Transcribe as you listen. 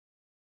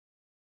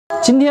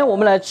今天我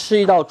们来吃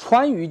一道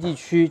川渝地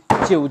区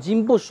久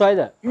经不衰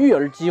的芋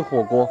儿鸡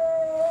火锅。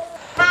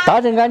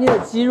打整干净的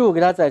鸡肉，给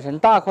它宰成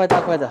大块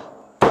大块的。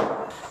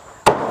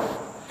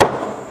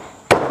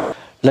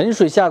冷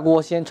水下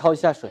锅，先焯一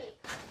下水，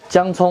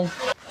姜葱、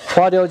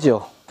花雕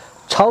酒，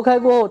焯开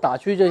过后打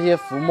去这些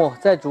浮沫，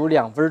再煮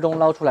2分钟，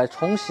捞出来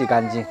冲洗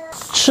干净。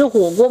吃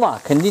火锅嘛，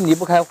肯定离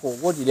不开火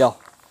锅底料。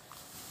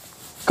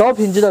高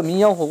品质的民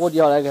谣火锅底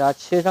料，来给它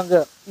切上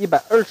个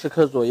120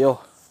克左右。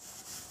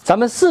咱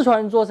们四川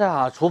人做菜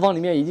哈，厨房里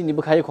面一定离不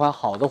开一款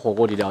好的火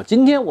锅底料。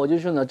今天我就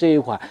用了这一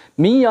款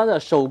民谣的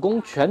手工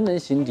全能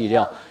型底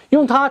料，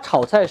用它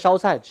炒菜烧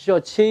菜，只需要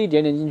切一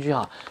点点进去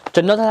哈，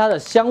整到它的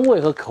香味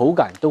和口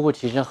感都会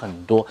提升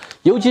很多。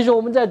尤其是我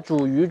们在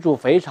煮鱼、煮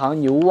肥肠、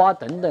牛蛙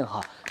等等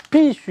哈，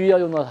必须要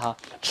用到它。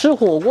吃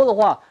火锅的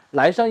话，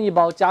来上一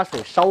包，加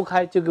水烧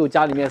开，就给我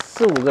家里面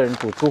4、5个人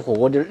煮出火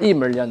锅就是一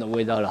模一样的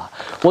味道了。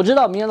我知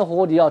道民谣的火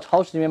锅底料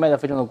超市里面卖的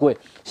非常的贵，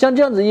像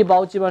这样子一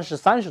包基本上是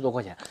30多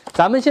块钱。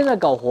咱们现在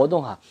搞活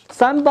动哈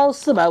，3包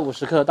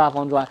450克的大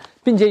方砖，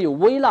并且有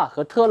微辣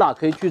和特辣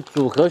可以去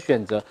组合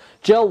选择，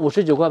只要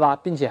59块8，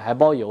并且还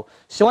包邮。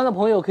喜欢的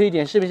朋友可以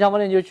点视频下方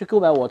链接去购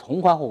买我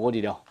同款火锅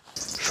底料。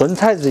纯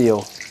菜籽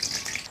油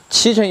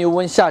，7成油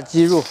温下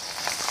鸡肉。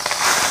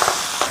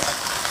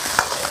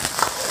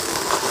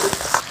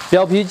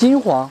表皮金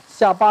黄，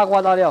下八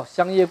卦大料、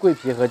香叶、桂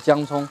皮和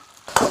姜葱，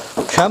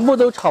全部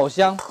都炒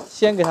香。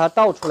先给它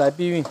倒出来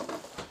避孕，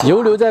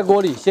油留在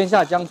锅里，先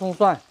下姜葱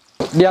蒜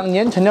，2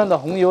年陈酿的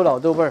红油老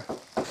豆瓣儿，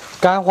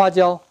干花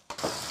椒，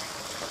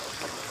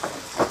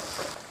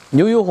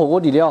牛油火锅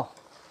底料，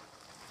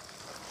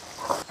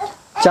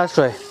加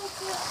水。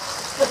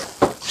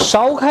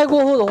烧开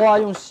过后的话，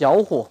用小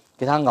火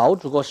给它熬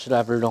煮个10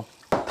来分钟。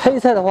配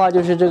菜的话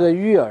就是这个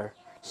芋儿，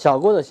小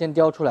个的先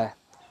雕出来。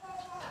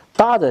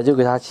大的就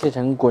给它切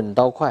成滚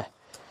刀块，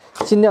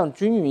尽量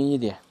均匀一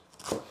点。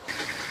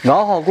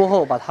熬好过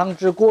后，把汤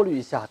汁过滤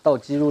一下，倒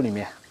鸡肉里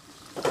面。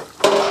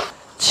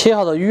切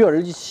好的芋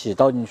儿一起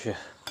倒进去。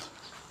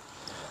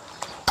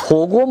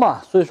火锅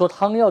嘛，所以说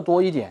汤要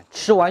多一点。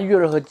吃完芋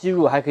儿和鸡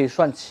肉，还可以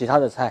涮其他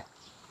的菜。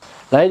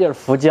来一点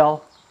胡椒、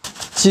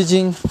鸡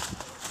精、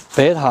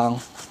白糖、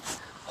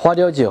花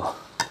雕酒、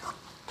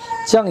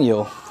酱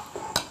油。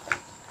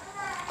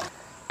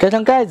盖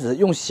上盖子，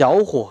用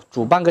小火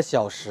煮半个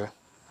小时。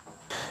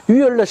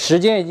芋儿的时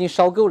间已经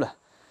烧够了，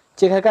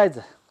揭开盖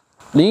子，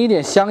淋一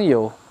点香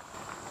油、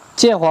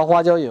剑华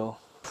花椒油，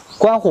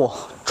关火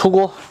出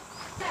锅，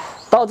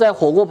倒在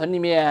火锅盆里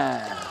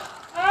面。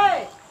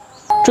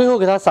最后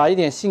给它撒一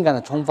点性感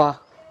的葱花，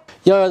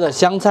要要的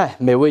香菜，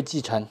美味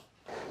继承。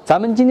咱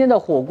们今天的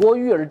火锅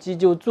芋儿鸡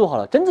就做好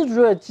了。真正煮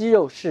出来的鸡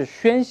肉是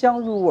鲜香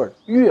入味，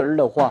芋儿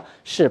的话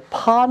是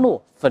趴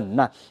糯粉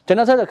烂，整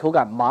道菜的口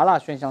感麻辣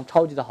鲜香，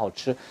超级的好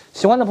吃。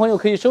喜欢的朋友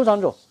可以收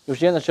藏着，有时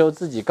间的时候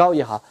自己搞一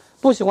下。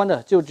不喜欢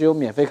的就只有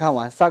免费看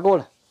完，撒够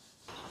了。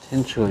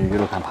先吃个鱼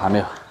肉，看爬没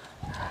有？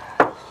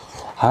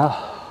啊，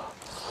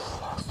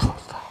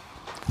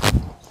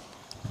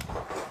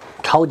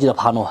超级的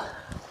趴糯。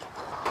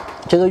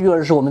这个芋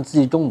儿是我们自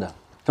己种的，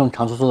这种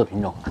长粗粗的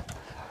品种，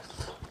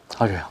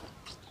好吃。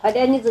快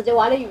点，你自己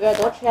挖的鱼儿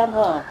多吃2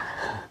头。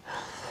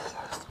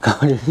感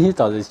觉你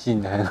找得起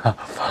来啊！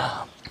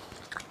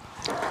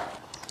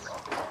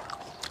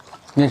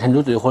今天成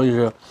都最火的就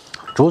是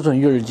竹笋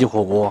芋儿鸡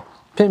火锅、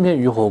片片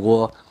鱼火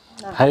锅。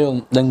还有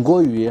冷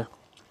锅鱼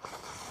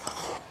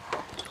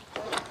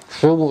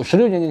，15、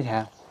16年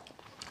前，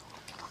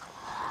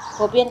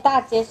河边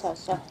大街小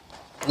巷，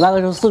那个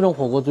时候4种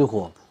火锅最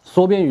火。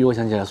缩边鱼我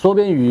想起来，缩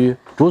边鱼、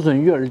竹笋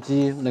芋儿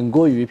鸡、冷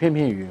锅鱼、片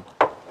片鱼。